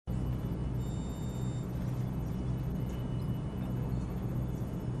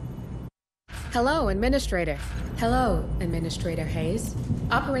Hello, Administrator. Hello, Administrator Hayes.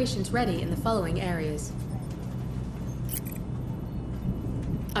 Operations ready in the following areas.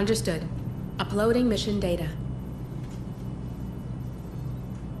 Understood. Uploading mission data.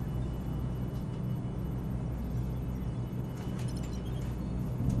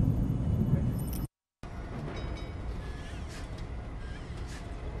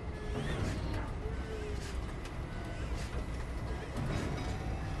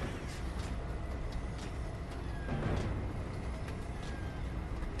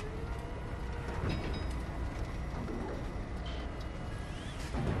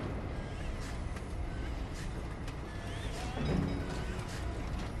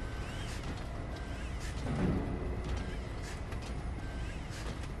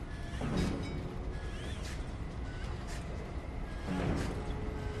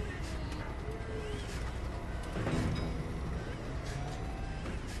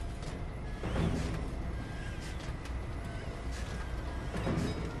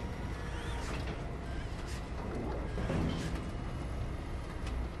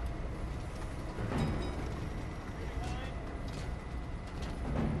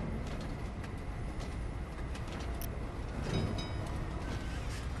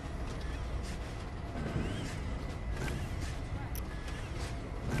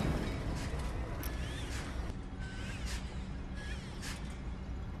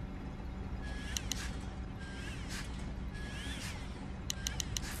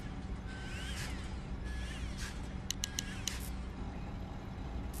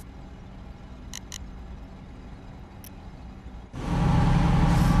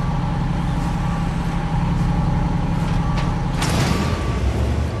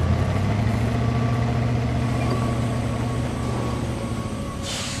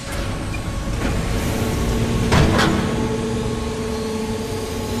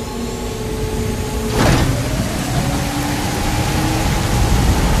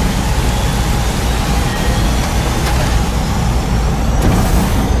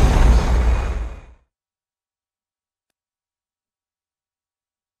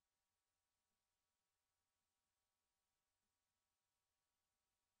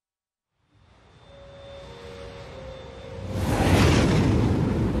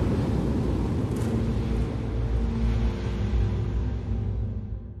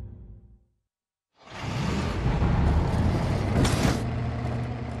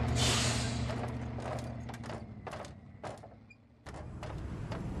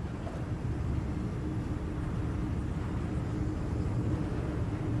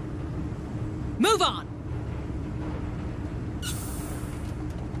 Move on!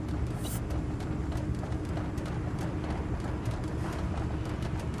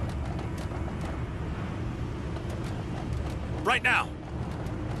 Right now!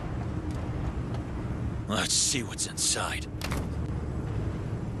 Let's see what's inside.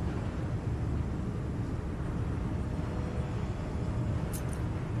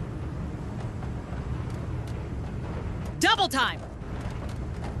 Double time!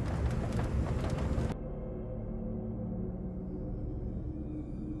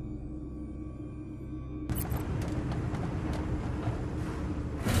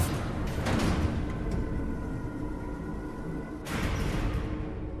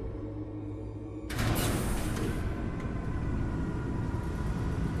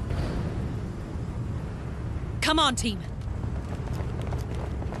 Come on, team.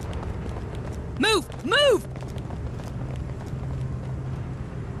 Move! Move!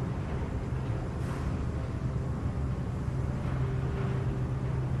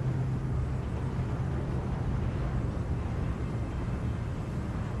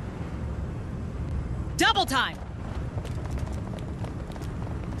 Double time!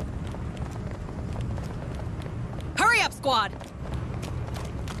 Hurry up, squad!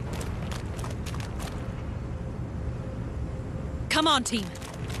 Come on, team.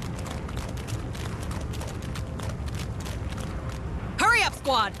 Hurry up,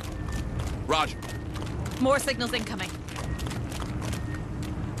 squad! Roger. More signals incoming.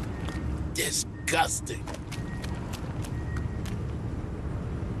 Disgusting.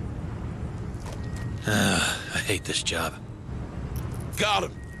 I hate this job. Got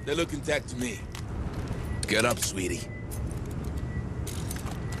him. They look intact to me. Get up, sweetie.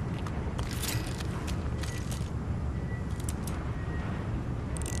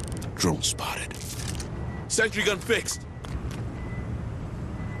 Drone spotted. Sentry gun fixed.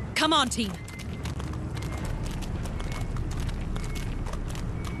 Come on, team.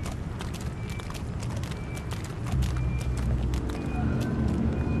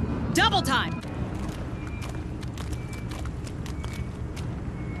 Double time!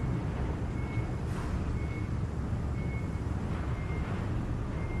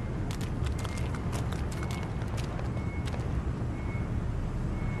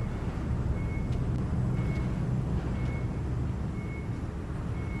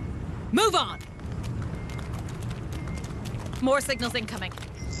 Move on! More signals incoming.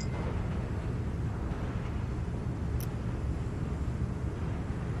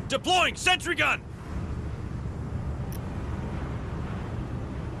 Deploying sentry gun!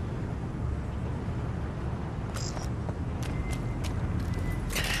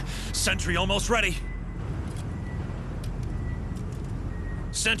 Sentry almost ready.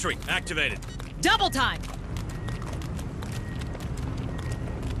 Sentry activated. Double time!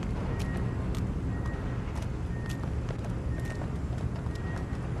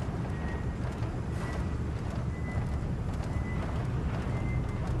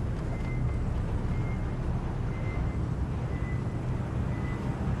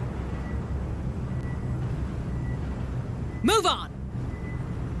 Move on!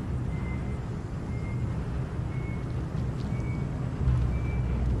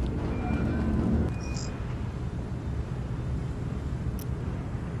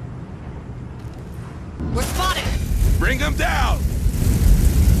 We're spotted! Bring them down!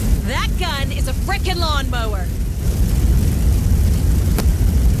 That gun is a frickin' lawnmower!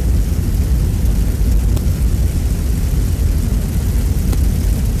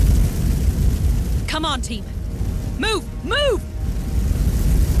 Come on, team. Move! Move!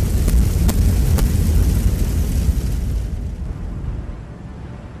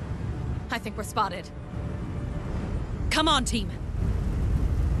 I think we're spotted. Come on, team.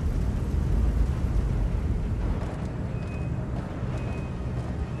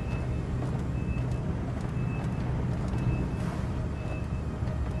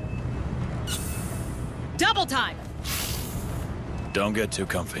 Double time! Don't get too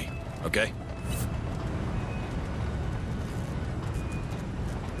comfy, okay?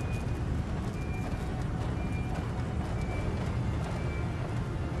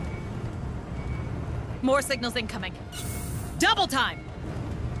 More signals incoming. Double time!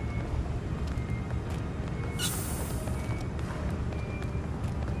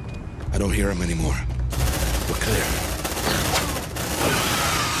 I don't hear him anymore. We're clear.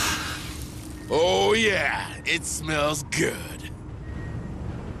 Oh yeah, it smells good.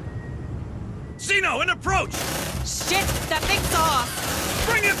 Zeno, an approach! Shit! That thing's off!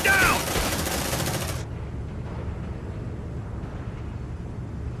 Bring him down!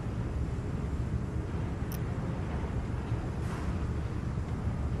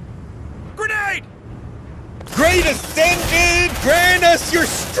 Grenade! Great Ascended, grant us your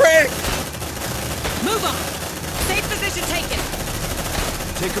strength! Move on! Safe position taken!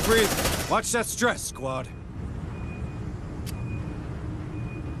 Take a breather. Watch that stress, squad.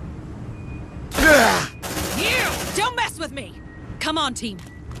 You! Don't mess with me! Come on, team.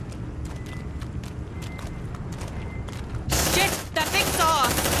 Shit! That thing's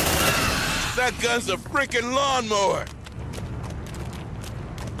off! That gun's a freaking lawnmower!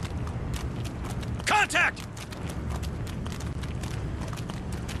 Contact!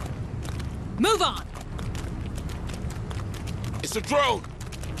 Move on! It's a drone!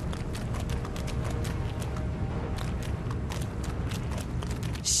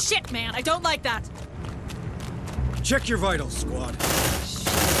 Shit, man! I don't like that! Check your vitals, squad.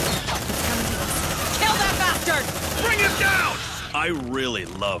 Kill that bastard! Bring him down! I really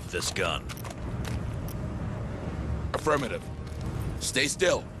love this gun. Affirmative. Stay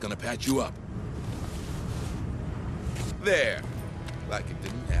still. Gonna patch you up. There. Like it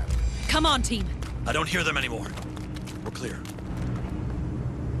didn't happen. Come on, team. I don't hear them anymore. We're clear.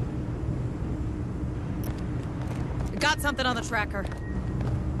 Got something on the tracker.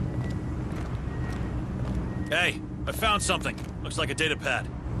 Hey, I found something. Looks like a data pad.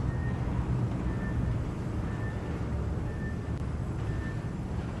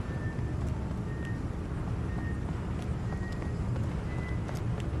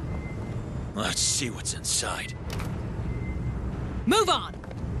 Let's see what's inside. Move on!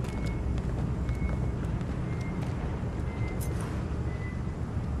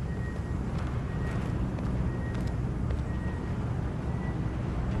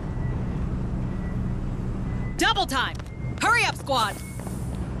 Double time! Hurry up, squad!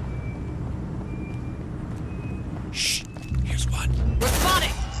 Shh! Here's what. We're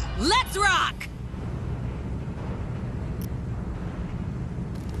spotted! Let's rock!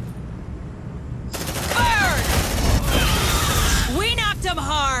 Burn! We knocked him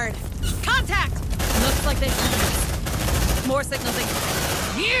hard! Contact! Looks like they found us. More signals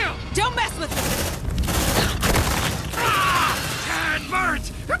incoming. You! Don't mess with me! Ah! It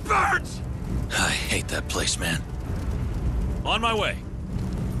burns! It burns! I hate that place, man. On my way.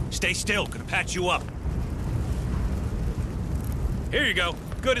 Stay still, gonna patch you up. Here you go.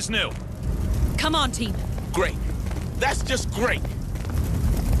 Good as new. Come on, team. Great. That's just great.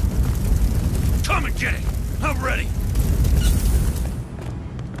 Come and get it! I'm ready!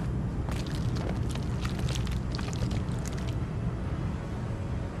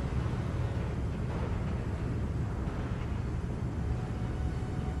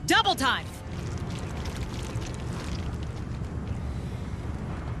 Double time!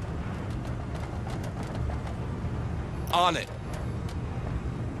 On it.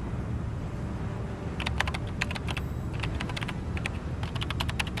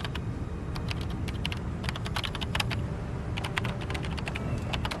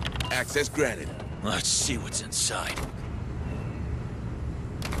 Access granted. Let's see what's inside.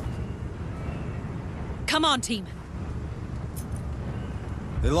 Come on, team.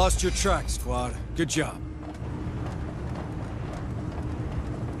 They lost your track, squad. Good job.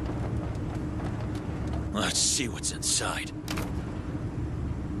 Let's see what's inside.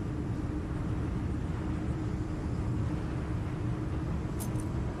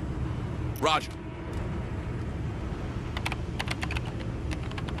 Roger.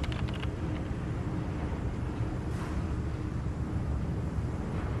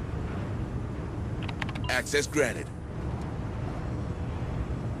 Access granted.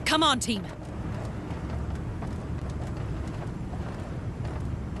 Come on, team.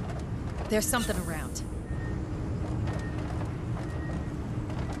 There's something around.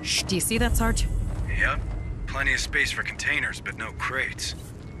 Shh, do you see that, Sarge? Yep. Plenty of space for containers, but no crates.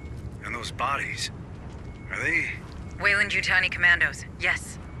 And those bodies, are they... Weyland-Yutani commandos,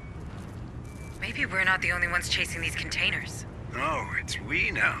 yes. Maybe we're not the only ones chasing these containers. No, it's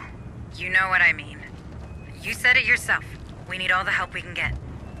we now. You know what I mean. You said it yourself. We need all the help we can get.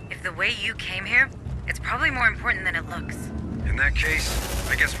 If the way you came here, it's probably more important than it looks. In that case,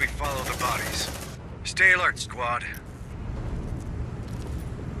 I guess we follow the bodies. Stay alert, squad.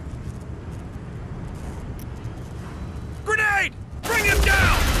 Grenade! Bring him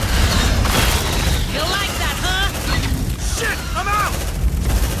down! You like that, huh? Shit! I'm out!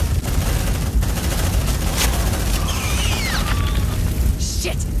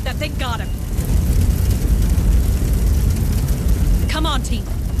 Shit! That thing got him. Come on, team.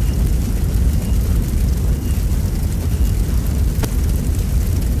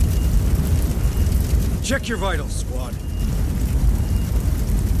 Check your vitals, squad.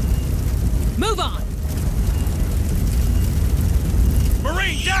 Move on!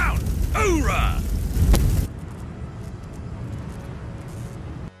 Marine down! Hoorah!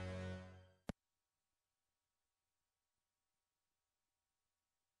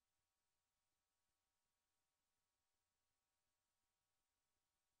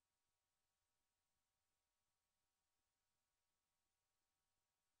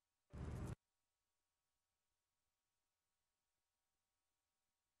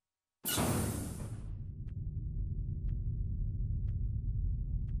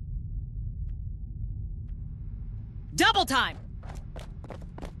 Double time!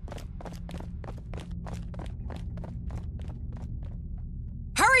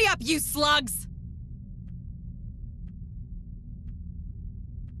 Hurry up, you slugs!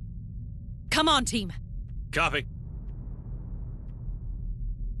 Come on, team. Copy.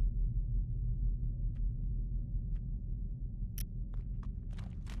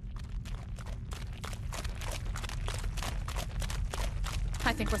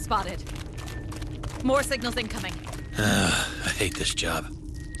 I think we're spotted. More signals incoming. I hate this job.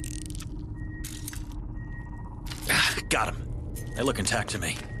 Got him. They look intact to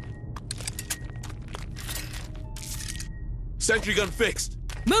me. Sentry gun fixed.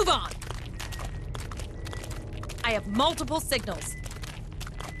 Move on! I have multiple signals.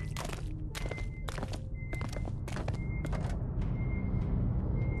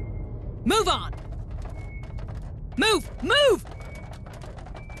 Move on! Move! Move!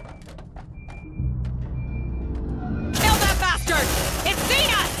 Kill that bastard! It's seen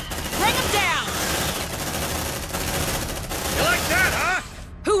us! Bring him down! You like that, huh?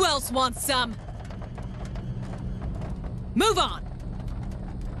 Who else wants some? Move on!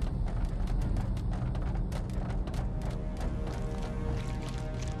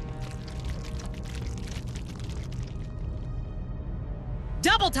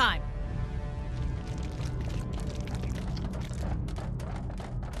 Double time!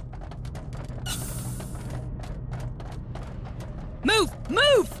 Move!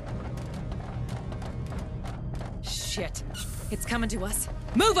 Move! Shit. It's coming to us.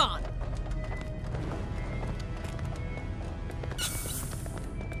 Move on!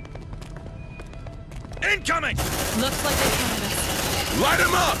 Incoming! Looks like they found us. Light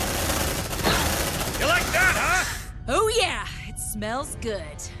him up! You like that, huh? Oh yeah! It smells good.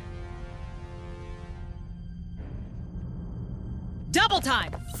 Double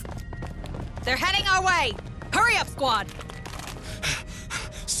time! They're heading our way! Hurry up, squad!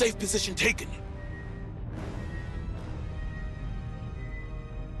 Safe position taken.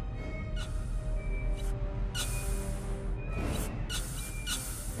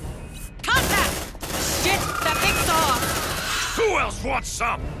 Contact! Shit, that thing's off! Who else wants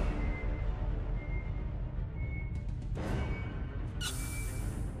some?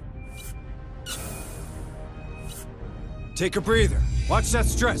 Take a breather. Watch that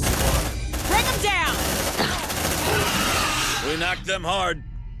stress. Bring them down! We knocked them hard.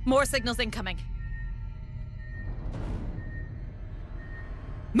 More signals incoming.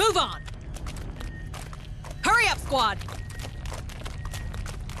 Move on! Hurry up, squad!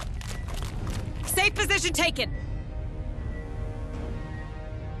 Safe position taken!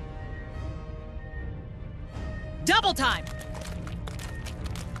 Double time!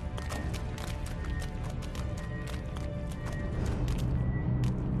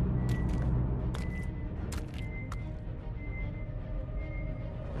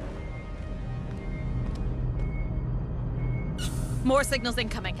 More signals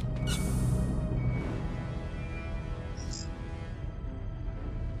incoming.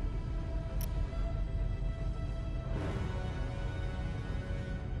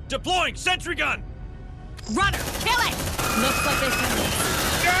 Deploying sentry gun! Runner, kill it! Looks like they found it.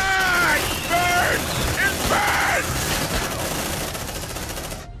 Burn! It burns!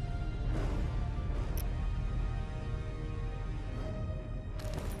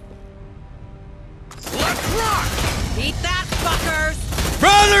 Let's rock! Eat that, fuckers!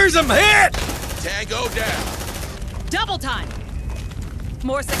 Brothers, I'm hit! Tango down. Double time!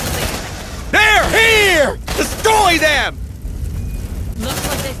 More signals incoming. They're here! Destroy them! Looks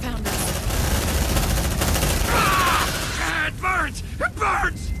like they found us. Ah, it burns! It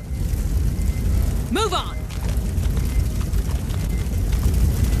burns! Move on!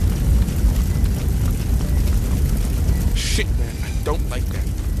 Shit, man, I don't like that.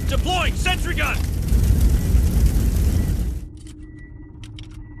 Deploying sentry gun!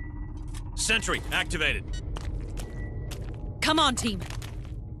 Sentry activated. Come on, team.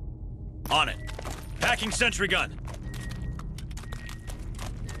 On it. Packing sentry gun.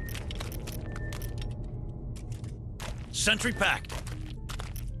 Sentry packed.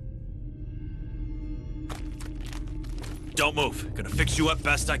 Don't move. Gonna fix you up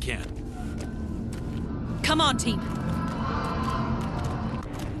best I can. Come on, team.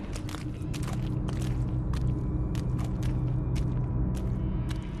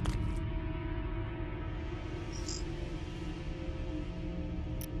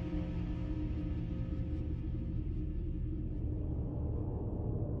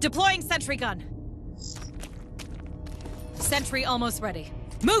 Deploying sentry gun. Sentry almost ready.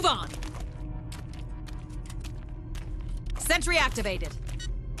 Move on! Sentry activated.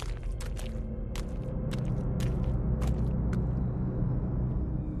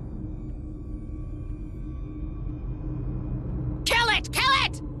 Kill it! Kill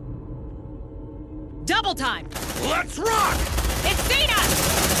it! Double time! Let's rock! It's seen us!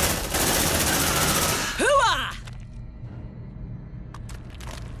 Hooah!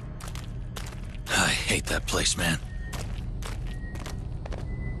 I hate that place, man.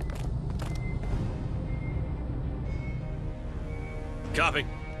 Copy.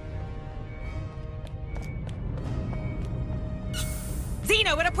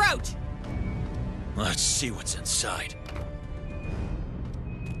 Xeno at approach! Let's see what's inside.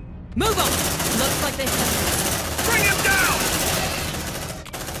 Move on! Looks like they found us. Bring him down!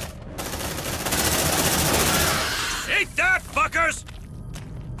 Eat that, fuckers!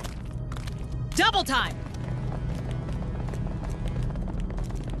 Double time!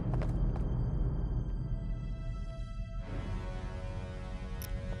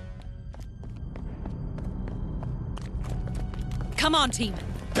 Come on, team.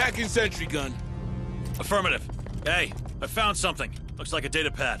 Packing sentry gun. Affirmative. Hey, I found something. Looks like a data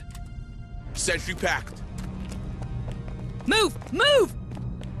pad. Sentry packed. Move! Move!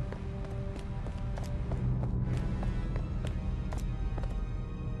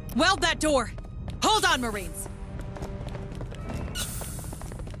 Weld that door! Hold on, Marines!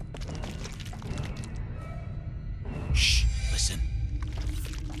 Shh, listen.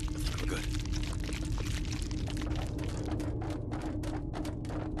 We're good.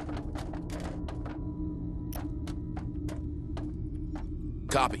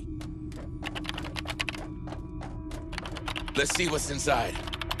 Copy. Let's see what's inside.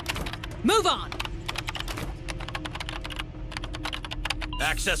 Move on!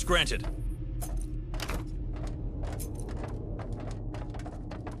 Access granted.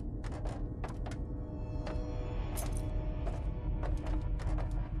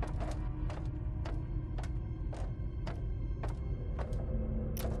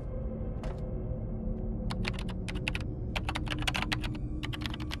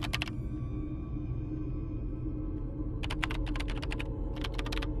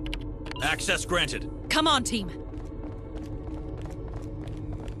 Access granted. Come on, team.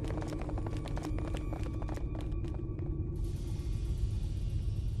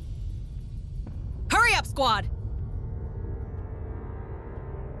 Hurry up, squad!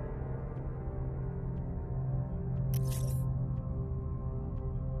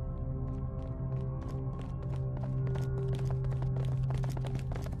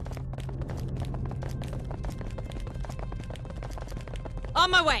 On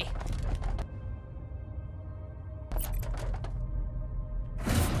my way!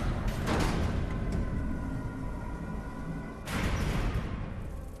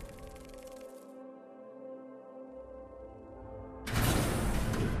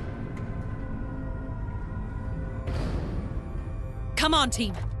 Come on,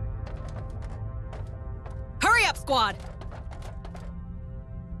 team. Hurry up, squad!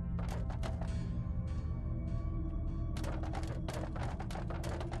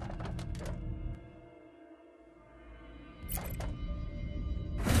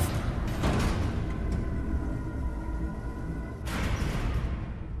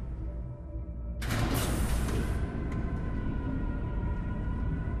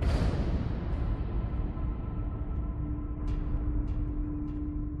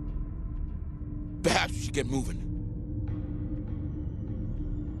 Perhaps we should get moving.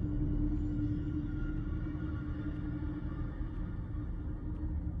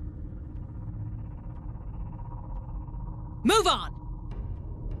 Move on!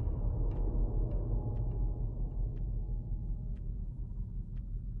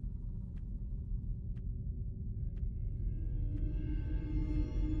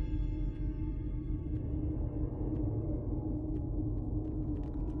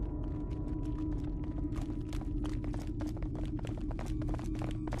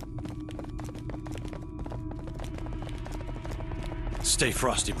 Stay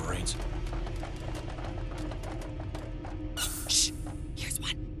frosty, Marines. Shh! Here's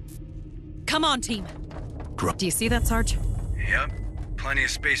one. Come on, team. Do you see that, Sarge? Yep. Plenty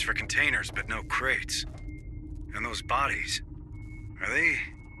of space for containers, but no crates. And those bodies, are they...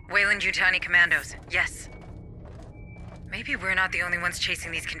 Weyland-Yutani commandos, yes. Maybe we're not the only ones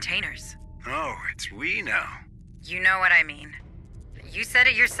chasing these containers. Oh, it's we now. You know what I mean. You said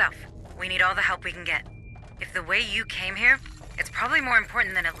it yourself. We need all the help we can get. If the way you came here, it's probably more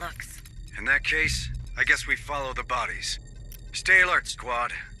important than it looks. In that case, I guess we follow the bodies. Stay alert,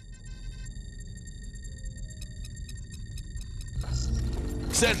 squad.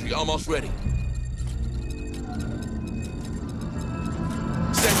 Sentry almost ready.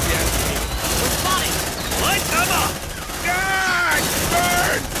 Sentry activated. We're spotted! Light them up! God!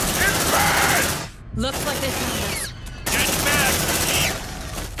 Burn! It burns! Looks like they found us. Get back!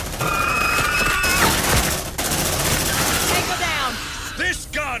 Take her down! This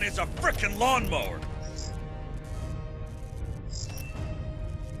gun is a frickin' lawnmower!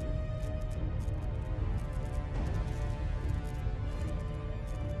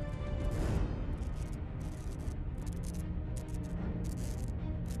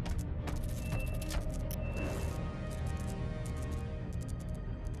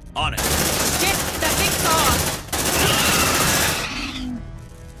 On it. Get that big saw!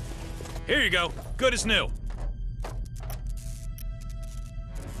 Here you go. Good as new.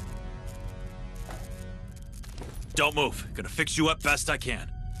 Don't move. Gonna fix you up best I can.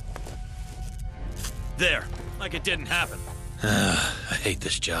 There. Like it didn't happen. I hate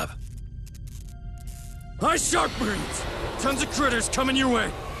this job. Eyes sharp, Marines! Tons of critters coming your way!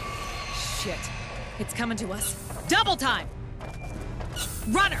 Shit. It's coming to us. Double time!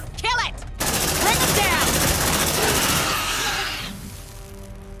 Runner! Kill it! Bring him down!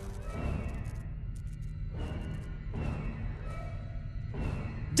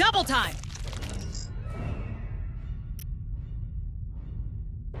 Double time!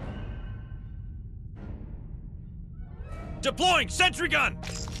 Deploying sentry gun!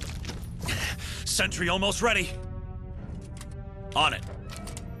 Sentry almost ready. On it.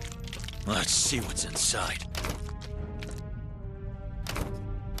 Let's see what's inside.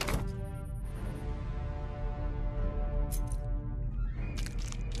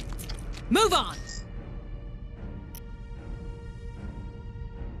 Move on!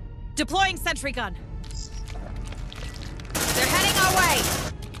 Deploying sentry gun. They're heading our way!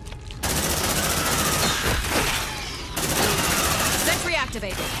 Sentry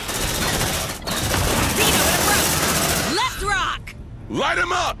activated. Vito in approach! Let's rock! Light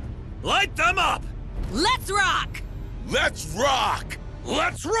them up! Light them up! Let's rock! Let's rock!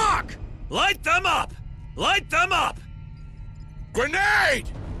 Let's rock! Light them up! Light them up! Grenade!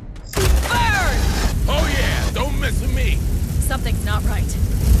 Burn! Oh yeah, don't mess with me. Something's not right.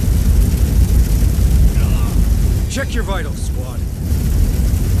 Check your vitals, squad.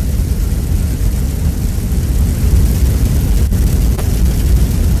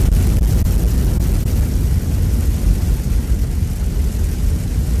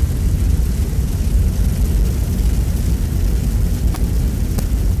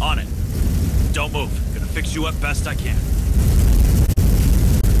 On it. Don't move. Gonna fix you up best I can.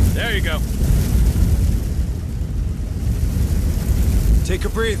 There you go. Take a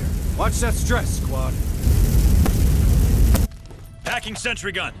breather. Watch that stress, squad. Hacking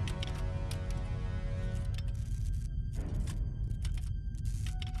sentry gun.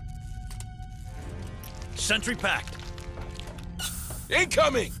 Sentry packed.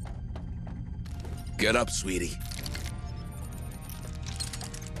 Incoming! Get up, sweetie.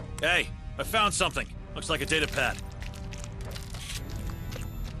 Hey, I found something. Looks like a data pad.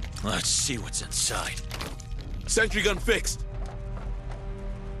 Let's see what's inside. Sentry gun fixed.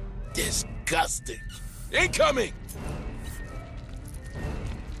 Disgusting. Incoming!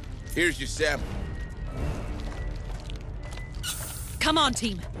 Here's your sample. Come on,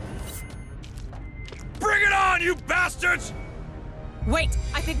 team. Bring it on, you bastards! Wait,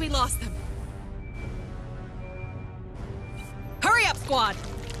 I think we lost them. Hurry up, squad!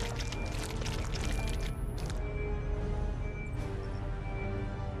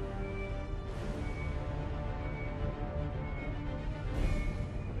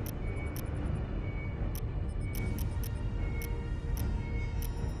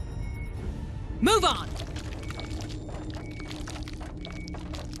 Move on!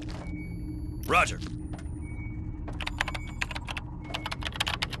 Roger.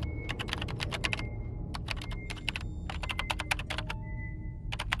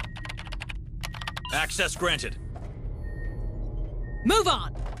 Access granted. Move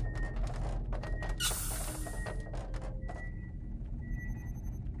on!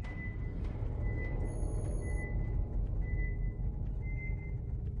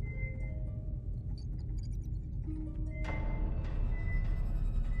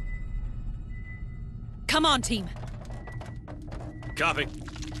 Come on, team. Copy.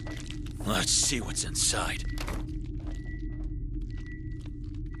 Let's see what's inside.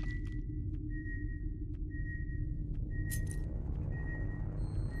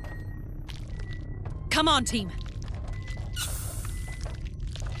 Come on, team.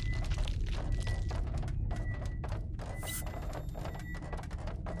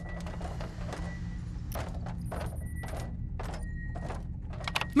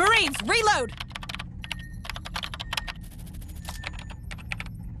 Marines, reload!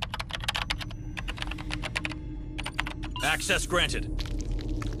 Access granted.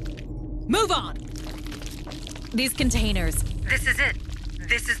 Move on! These containers. This is it.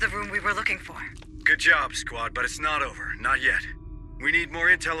 This is the room we were looking for. Good job, squad, but it's not over. Not yet. We need more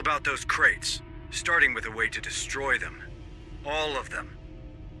intel about those crates, starting with a way to destroy them. All of them.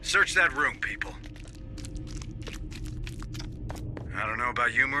 Search that room, people. I don't know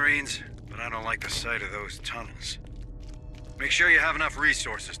about you, Marines, but I don't like the sight of those tunnels. Make sure you have enough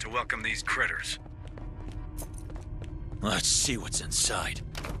resources to welcome these critters. Let's see what's inside.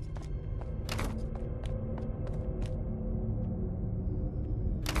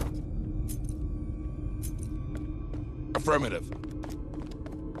 Affirmative.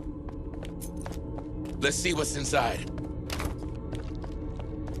 Let's see what's inside.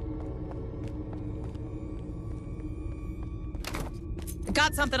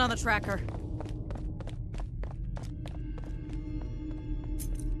 Got something on the tracker.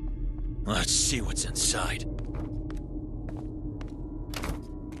 Let's see what's inside.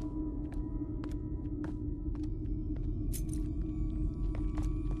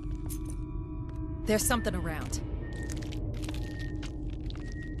 There's something around.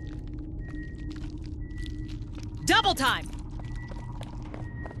 Double time!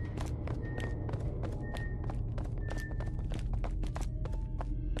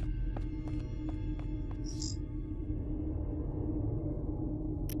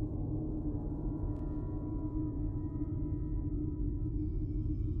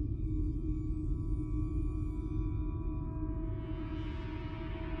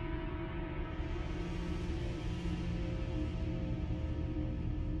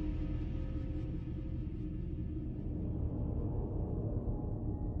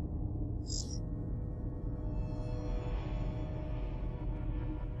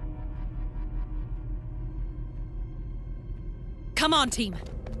 Come on, team.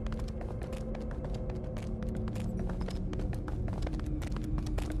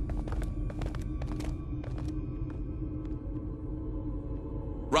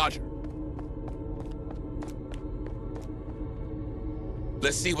 Roger.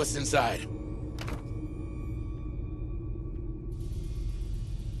 Let's see what's inside.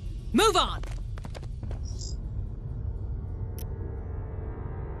 Move on!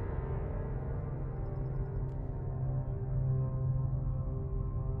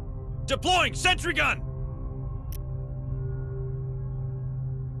 Deploying sentry gun!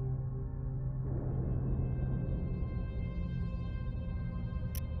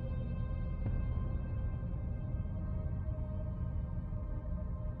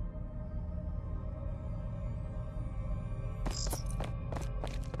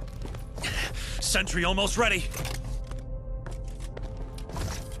 Sentry almost ready.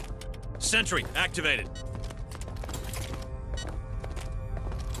 Sentry activated.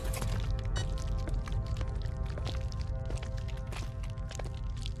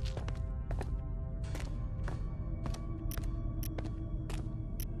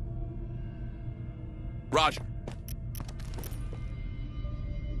 Roger.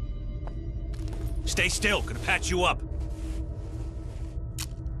 Stay still, gonna patch you up.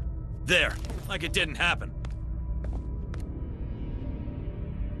 There, like it didn't happen.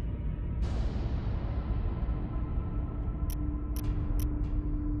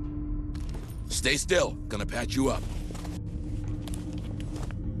 Stay still, gonna patch you up.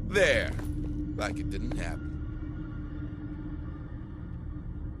 There, like it didn't happen.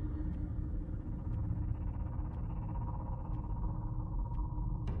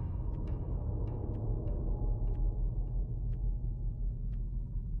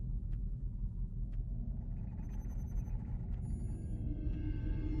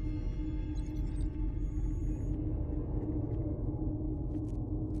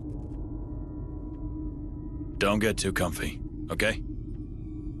 Don't get too comfy, okay?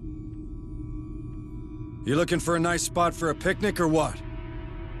 You looking for a nice spot for a picnic or what?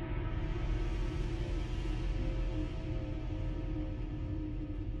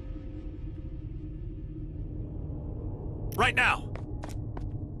 Right now!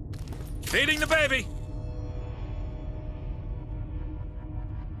 Feeding the baby!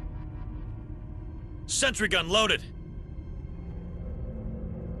 Sentry gun loaded.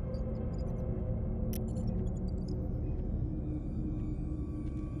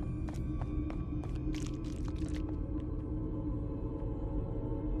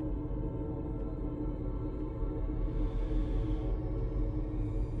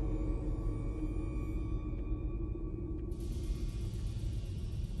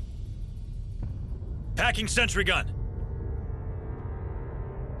 Packing sentry gun.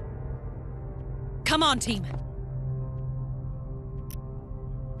 Come on, team.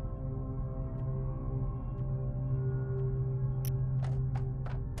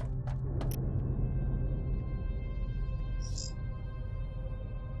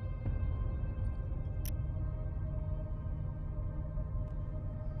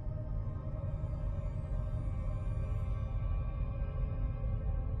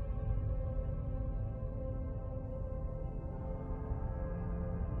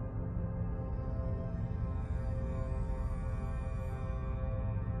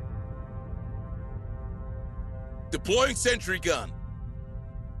 Deploying sentry gun.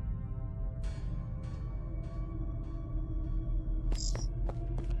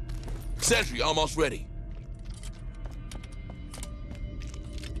 Sentry almost ready.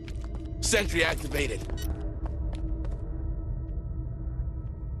 Sentry activated.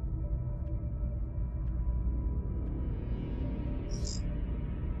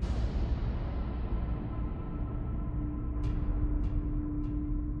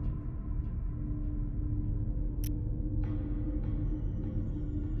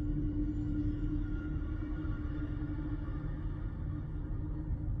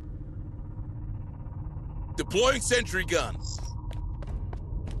 Deploying sentry gun.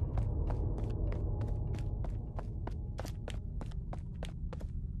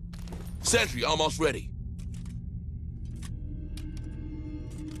 Sentry almost ready.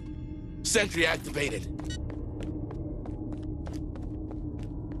 Sentry activated.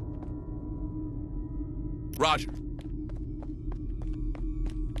 Roger.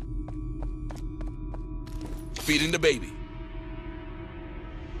 Feeding the baby.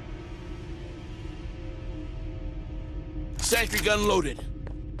 Sentry gun loaded.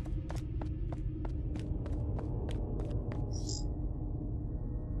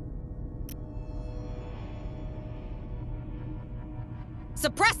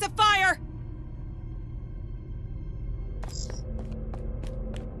 Suppressive fire!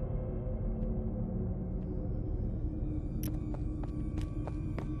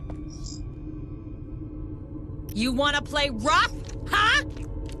 You wanna play rough, huh?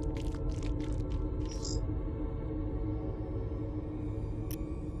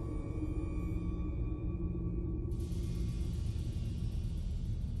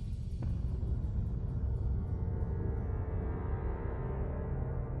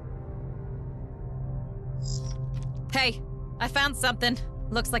 Hey, I found something.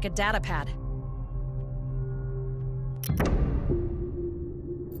 Looks like a data pad.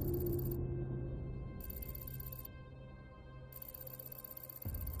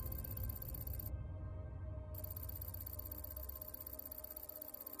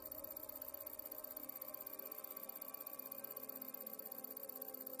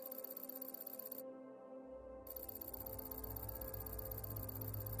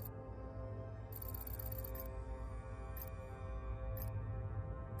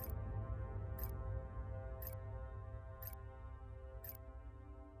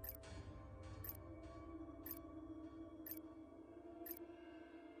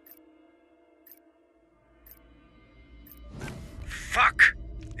 Fuck!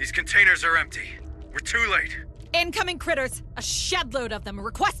 These containers are empty. We're too late. Incoming critters! A shed load of them,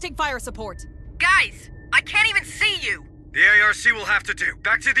 requesting fire support. Guys, I can't even see you! The ARC will have to do.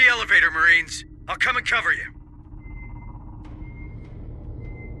 Back to the elevator, Marines. I'll come and cover you.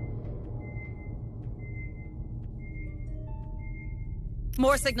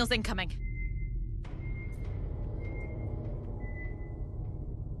 More signals incoming.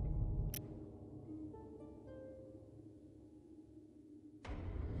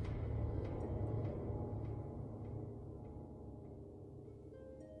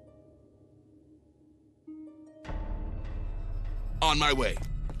 On my way.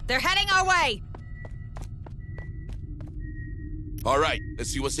 They're heading our way! All right, let's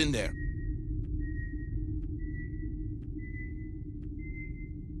see what's in there.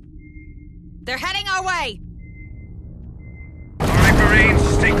 They're heading our way! All right, Marines,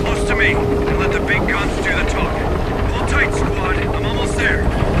 stay close to me and let the big guns do the talk. Hold tight, squad. I'm almost there.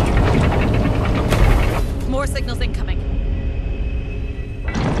 More signals incoming.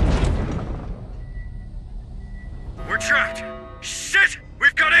 We're trapped. Shit!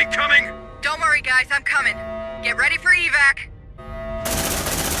 We've got incoming! Don't worry, guys, I'm coming. Get ready for evac.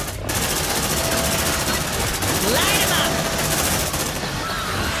 Light 'em up!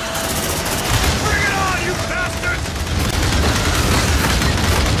 Bring it on, you bastards!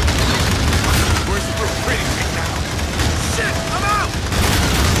 Where's the group? Ready right now. Shit, I'm out!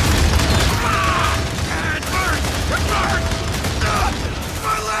 Ah! It burns! It burns! Ah!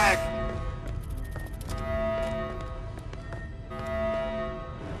 My leg!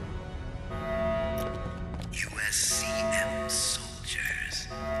 USCM soldiers.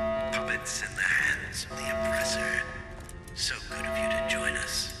 Puppets in the hands of the oppressor. So good of you to join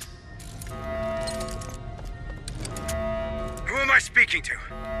us. Who am I speaking to?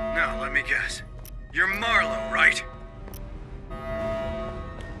 No, let me guess. You're Marlowe, right?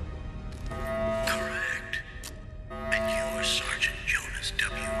 Correct. And you are Sergeant Jonas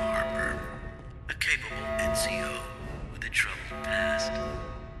W. Harper, a capable NCO with a troubled past.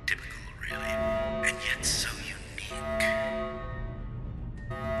 Typical, really, and yet so unique.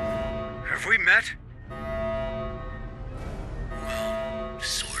 Have we met? Well,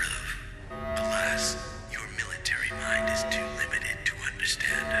 sort of. Alas, your military mind is too limited to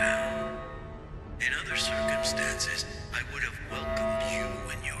understand how. In other circumstances, I would have welcomed you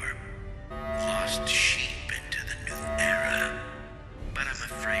and your lost sheep into the new era. But I'm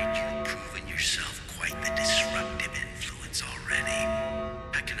afraid you've proven yourself quite the disruptive influence already.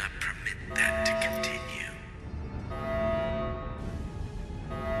 I cannot permit that to continue.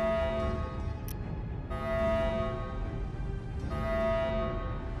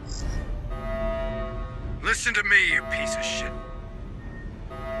 Listen to me, you piece of shit.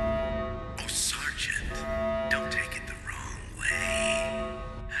 Oh, Sergeant, don't take it the wrong way.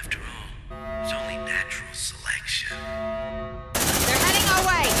 After all, it's only natural selection. They're heading our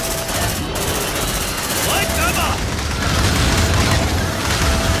way! Light them up!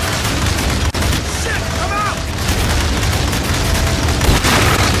 Shit, I'm out!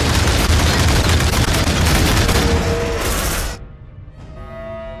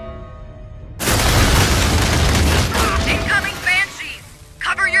 Incoming Banshees!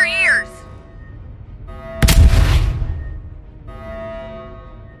 Cover your ears!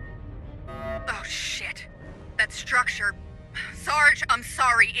 Oh, shit. That structure... Sarge, I'm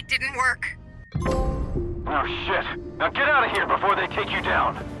sorry, it didn't work. Oh, shit. Now get out of here before they take you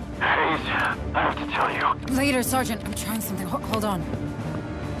down. Hayes, I have to tell you. Later, Sergeant. I'm trying something. Hold on.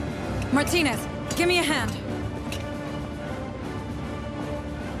 Martinez, give me a hand.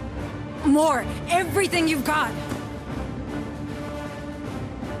 More. Everything you've got.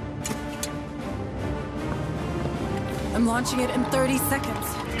 I'm launching it in 30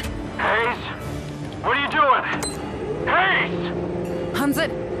 seconds. Hayes? What are you doing? Hayes!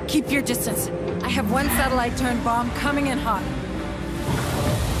 Hanset, keep your distance. I have one satellite-turned bomb coming in hot.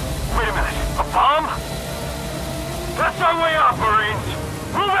 Wait a minute. A bomb?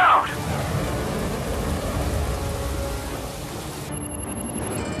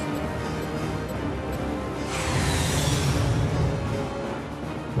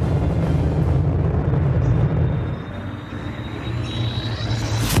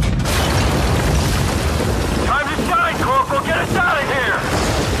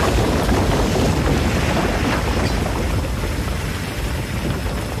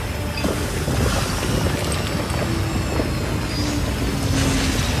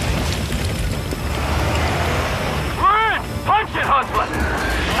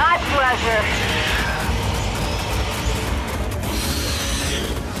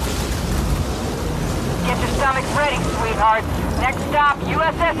 sweetheart. Next stop,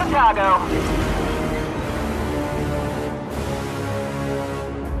 USS Otago.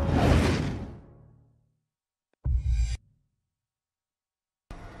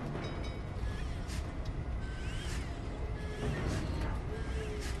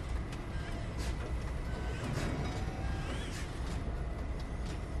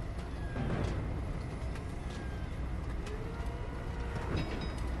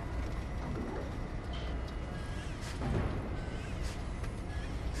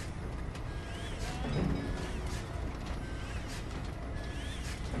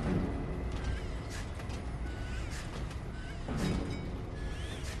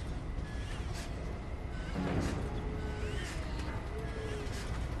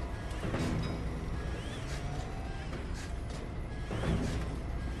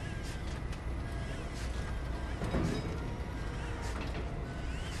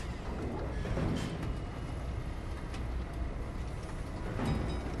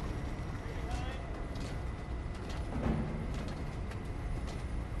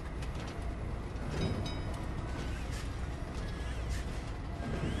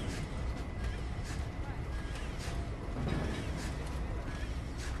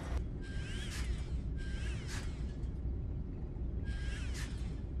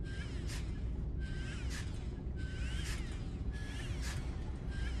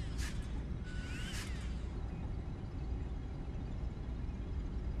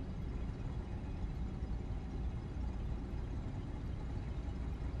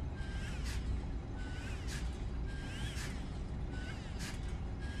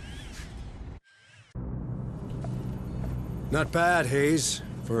 Not bad, Hayes,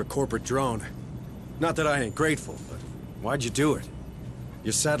 for a corporate drone. Not that I ain't grateful, but why'd you do it?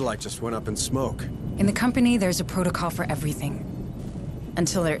 Your satellite just went up in smoke. In the company, there's a protocol for everything.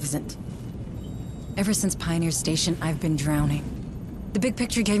 Until there isn't. Ever since Pioneer Station, I've been drowning. The big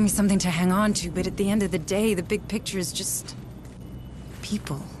picture gave me something to hang on to, but at the end of the day, the big picture is just...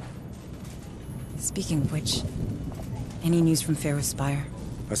 people. Speaking of which, any news from Pharaoh's Spire?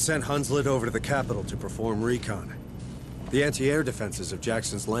 I sent Hunslet over to the capital to perform recon. The anti-air defenses of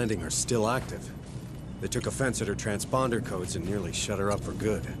Jackson's Landing are still active. They took offense at her transponder codes and nearly shut her up for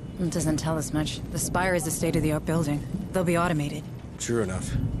good. It doesn't tell us much. The Spire is a state-of-the-art building. They'll be automated. True enough.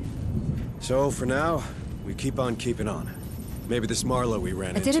 So, for now, we keep on keeping on. Maybe this Marlowe we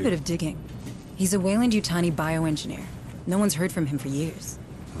ran into... I did a bit of digging. He's a Wayland-Yutani bioengineer. No one's heard from him for years.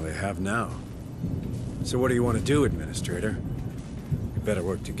 Well, they have now. So what do you want to do, Administrator? We better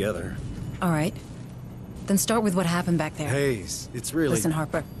work together. All right. Then start with what happened back there. Hayes, it's really... Listen,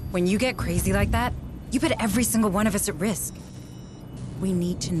 Harper, when you get crazy like that, you put every single one of us at risk. We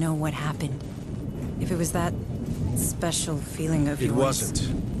need to know what happened. If it was that special feeling of yours... It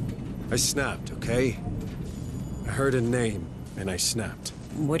wasn't. I snapped, okay? I heard a name, and I snapped.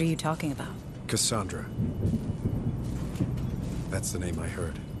 What are you talking about? Cassandra. That's the name I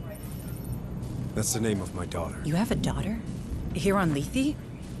heard. That's the name of my daughter. You have a daughter? Here on Lethe?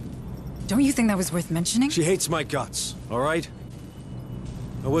 Don't you think that was worth mentioning? She hates my guts, all right?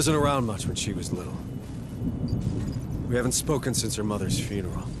 I wasn't around much when she was little. We haven't spoken since her mother's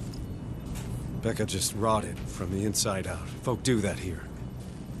funeral. Becca just rotted from the inside out. Folk do that here.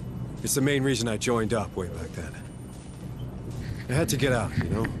 It's the main reason I joined up way back then. I had to get out, you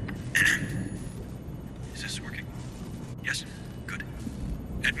know? Is this working? Yes? Good.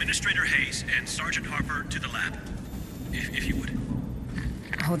 Administrator Hayes and Sergeant Harper to the lab. If you would.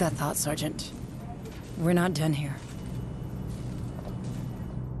 Hold that thought, Sergeant. We're not done here.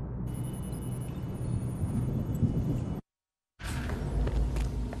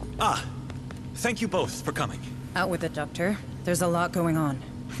 Thank you both for coming. Out with it, Doctor. There's a lot going on.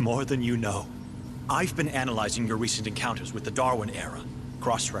 More than you know. I've been analyzing your recent encounters with the Darwin era,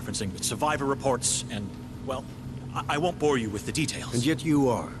 cross-referencing with survivor reports, and, well, I won't bore you with the details. And yet you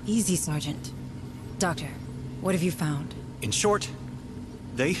are. Easy, Sergeant. Doctor, what have you found? In short,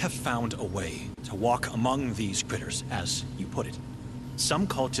 they have found a way to walk among these critters, as you put it. Some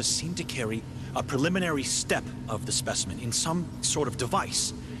cultists seem to carry a preliminary step of the specimen in some sort of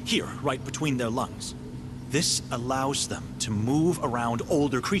device, here, right between their lungs. This allows them to move around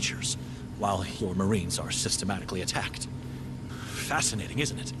older creatures, while your Marines are systematically attacked. Fascinating,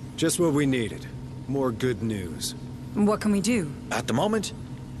 isn't it? Just what we needed. More good news. What can we do? At the moment,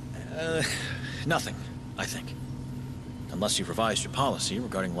 nothing, I think. Unless you've revised your policy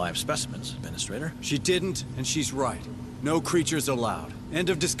regarding live specimens, Administrator. She didn't, and she's right. No creatures allowed.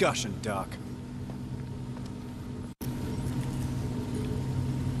 End of discussion, Doc.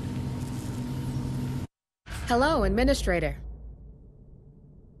 Hello, Administrator.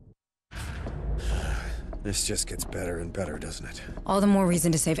 This just gets better and better, doesn't it? All the more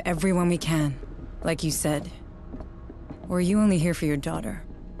reason to save everyone we can. Like you said. Or are you only here for your daughter?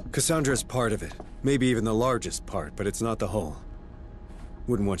 Cassandra's part of it. Maybe even the largest part, but it's not the whole.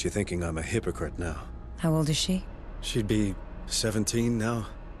 Wouldn't want you thinking I'm a hypocrite now. How old is she? She'd be 17 now.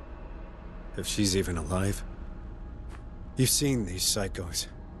 If she's even alive. You've seen these psychos.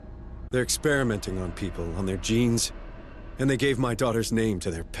 They're experimenting on people, on their genes, and they gave my daughter's name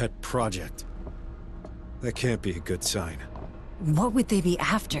to their pet project. That can't be a good sign. What would they be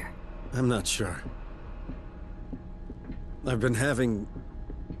after? I'm not sure. I've been having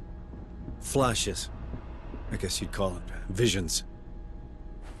flashes. I guess you'd call it visions.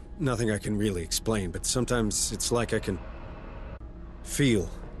 Nothing I can really explain, but sometimes it's like I can feel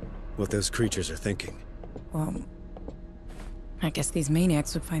what those creatures are thinking. Well, I guess these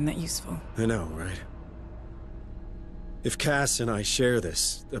maniacs would find that useful. I know, right? If Cass and I share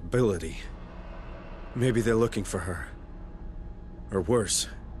this ability, maybe they're looking for her. Or worse,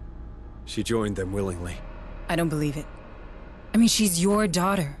 she joined them willingly. I don't believe it. I mean, she's your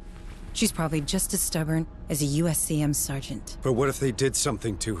daughter. She's probably just as stubborn as a USCM sergeant. But what if they did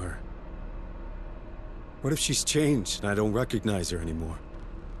something to her? What if she's changed and I don't recognize her anymore?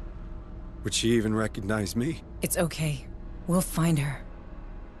 Would she even recognize me? It's okay. We'll find her.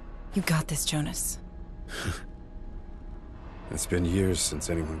 You got this, Jonas. It's been years since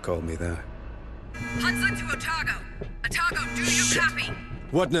anyone called me that. Hunslet to Otago. Otago, do you copy?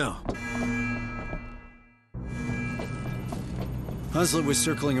 What now? Hunslet was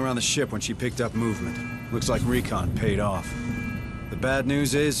circling around the ship when she picked up movement. Looks like recon paid off. The bad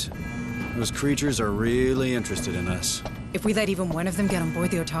news is, those creatures are really interested in us. If we let even one of them get on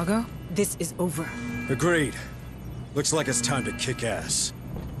board the Otago, this is over. Agreed. Looks like it's time to kick ass.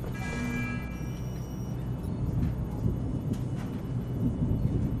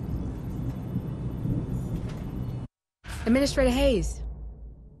 Administrator Hayes.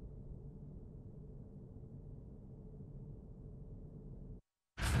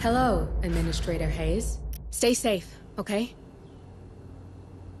 Hello, Administrator Hayes. Stay safe, okay?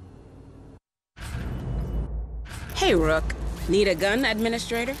 Hey, Rook. Need a gun,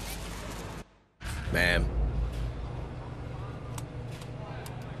 Administrator? Ma'am.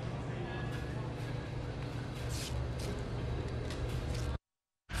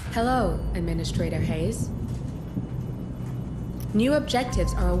 Hello, Administrator Hayes. New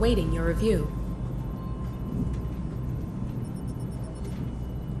objectives are awaiting your review.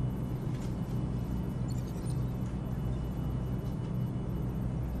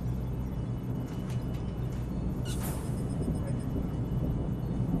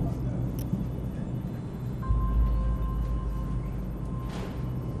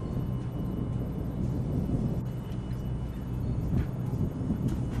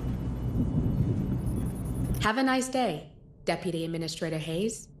 Have a nice day, Deputy Administrator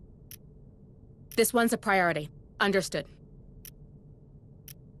Hayes. This one's a priority. Understood.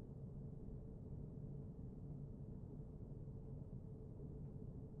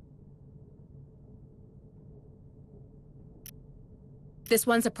 This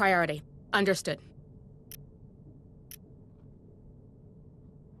one's a priority. Understood.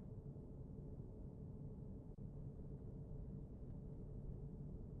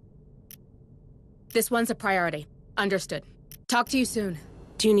 This one's a priority. Understood. Talk to you soon.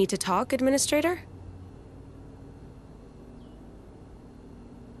 Do you need to talk, Administrator?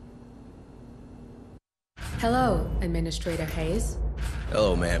 Hello, Administrator Hayes.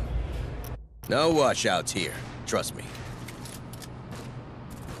 Hello, ma'am. No washouts here. Trust me.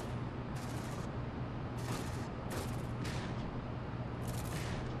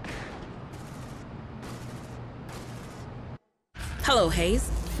 Hello, Hayes.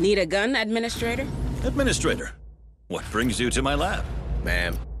 Need a gun, Administrator? Administrator, what brings you to my lab?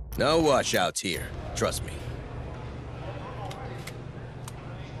 Ma'am, no washouts here. Trust me.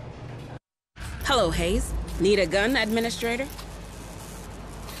 Hello, Hayes. Need a gun, Administrator?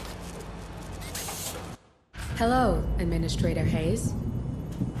 Hello, Administrator Hayes.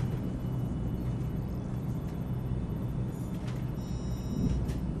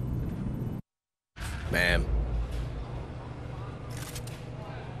 Ma'am.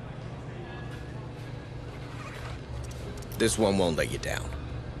 This one won't let you down.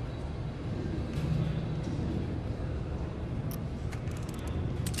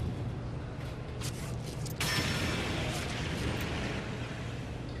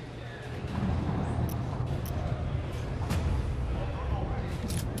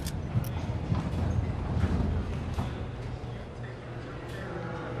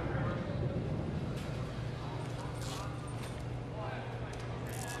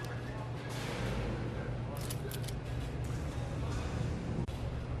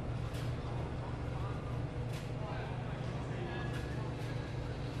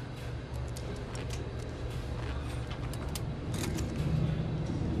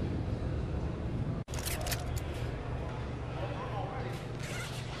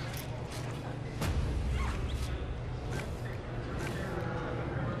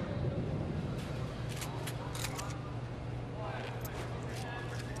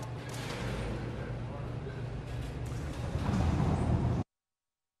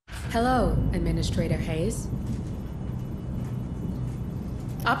 Hello, Administrator Hayes.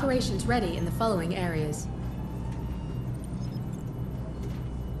 Operations ready in the following areas.